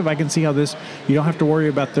perspective, I can see how this, you don't have to worry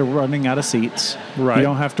about them running out of seats. Right. You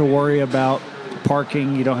don't have to worry about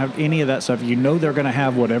parking. You don't have any of that stuff. They're going to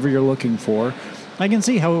have whatever you're looking for. I can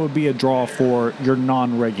see how it would be a draw for your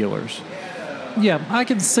non-regulars. Yeah, I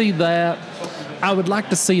can see that. I would like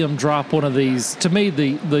to see them drop one of these. To me,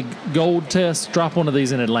 the gold test, drop one of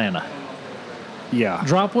these in Atlanta. Yeah.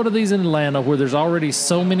 Drop one of these in Atlanta where there's already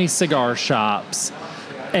so many cigar shops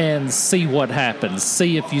and see what happens.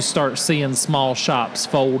 See if you start seeing small shops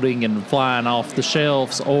folding and flying off the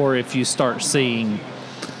shelves, or if you start seeing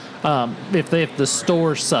if the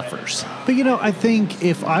store suffers. But, I think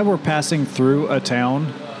if I were passing through a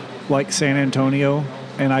town like San Antonio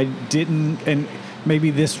and I didn't, and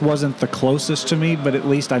maybe this wasn't the closest to me, but at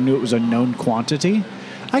least I knew it was a known quantity,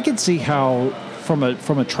 I could see how from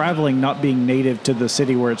a traveling, not being native to the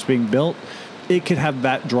city where it's being built, it could have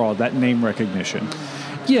that draw, that name recognition.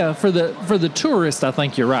 Yeah, for the tourist, I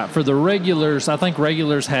think you're right. For the regulars, I think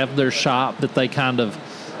regulars have their shop that they kind of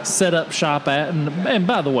set up shop at. And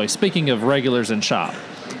by the way, speaking of regulars and shop,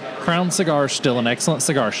 Crown Cigar is still an excellent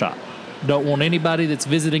cigar shop. Don't want anybody that's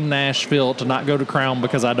visiting Nashville to not go to Crown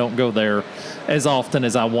because I don't go there as often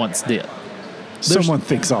as I once did. Someone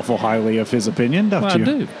thinks awful highly of his opinion, don't you? I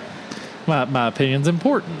do. My opinion's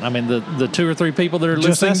important. I mean, the 2 or 3 people that are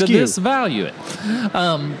listening to this value it.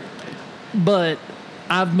 But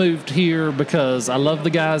I've moved here because I love the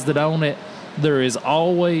guys that own it. There is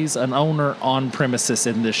always an owner on premises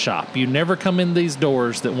in this shop. You never come in these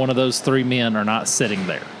doors that one of those 3 men are not sitting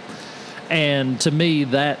there. And to me,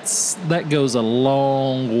 that goes a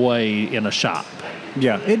long way in a shop.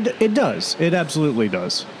 Yeah, it does. It absolutely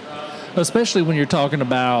does. Especially when you're talking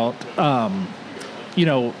about,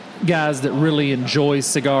 guys that really enjoy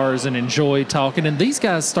cigars and enjoy talking. And these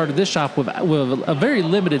guys started this shop with a very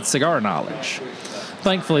limited cigar knowledge.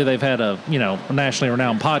 Thankfully, they've had a nationally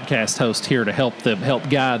renowned podcast host here to help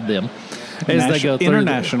guide them as they go through.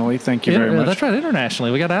 Internationally, thank you very much. That's right,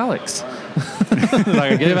 internationally. We got Alex.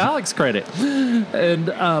 I give Alex credit.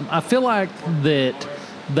 And I feel like that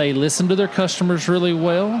they listen to their customers really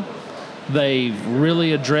well. They've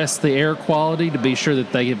really addressed the air quality to be sure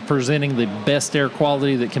that they are presenting the best air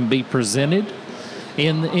quality that can be presented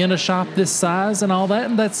in a shop this size and all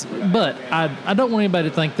that. But I don't want anybody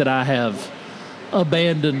to think that I have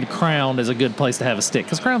abandoned Crown as a good place to have a stick,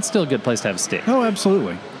 because Crown's still a good place to have a stick. Oh,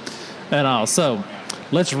 absolutely. And all. So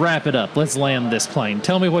let's wrap it up. Let's land this plane.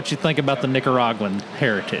 Tell me what you think about the Nicaraguan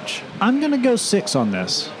heritage. I'm going to go 6 on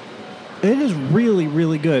this. It is really,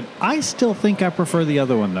 really good. I still think I prefer the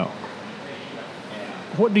other one, though.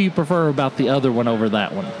 What do you prefer about the other one over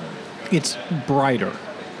that one? It's brighter.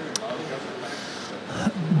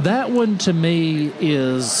 That one, to me,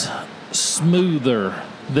 is smoother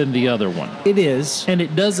than the other one. It is. And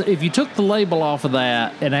it does. If you took the label off of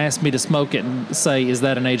that and asked me to smoke it and say, is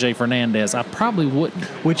that an AJ Fernandez, I probably wouldn't.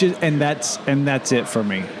 That's it for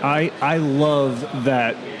me. I love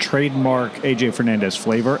that trademark AJ Fernandez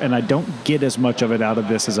flavor, and I don't get as much of it out of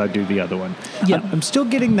this as I do the other one. Yeah. I'm still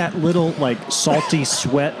getting that little salty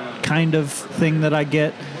sweat kind of thing that I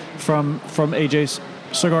get from AJ's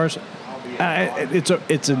cigars.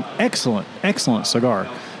 It's an excellent cigar,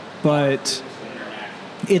 but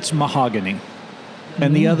it's mahogany,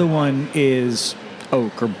 and the other one is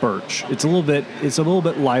oak or birch. It's a little bit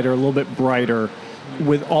lighter, a little bit brighter,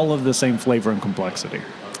 with all of the same flavor and complexity.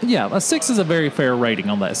 Yeah, a 6 is a very fair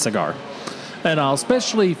rating on that cigar, and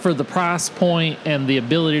especially for the price point and the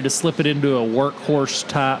ability to slip it into a workhorse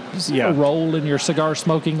type role in your cigar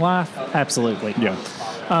smoking life. Absolutely. Yeah.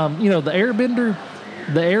 The Airbender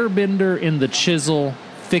in the Chisel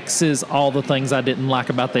fixes all the things I didn't like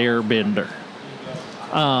about the Airbender.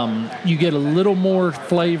 You get a little more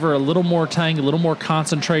flavor, a little more tang, a little more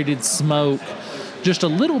concentrated smoke, just a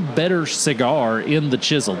little better cigar in the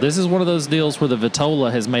Chisel. This is one of those deals where the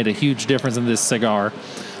Vitola has made a huge difference in this cigar.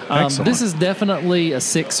 This is definitely a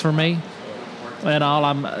 6 for me. And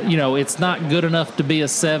it's not good enough to be a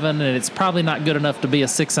 7, and it's probably not good enough to be a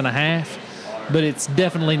 6.5, but it's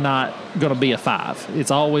definitely not going to be a 5.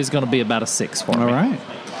 It's always going to be about a 6 for me. All right.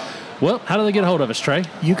 Well, how do they get a hold of us, Trae?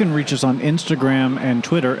 You can reach us on Instagram and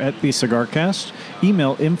Twitter at The Cigarcast,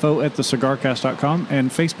 email info@thecigarcast.com, and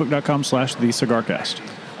facebook.com/thecigarcast.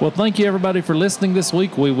 Well, thank you, everybody, for listening this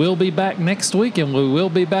week. We will be back next week, and we will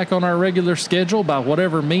be back on our regular schedule by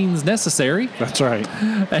whatever means necessary. That's right.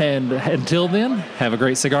 And until then, have a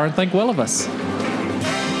great cigar and think well of us.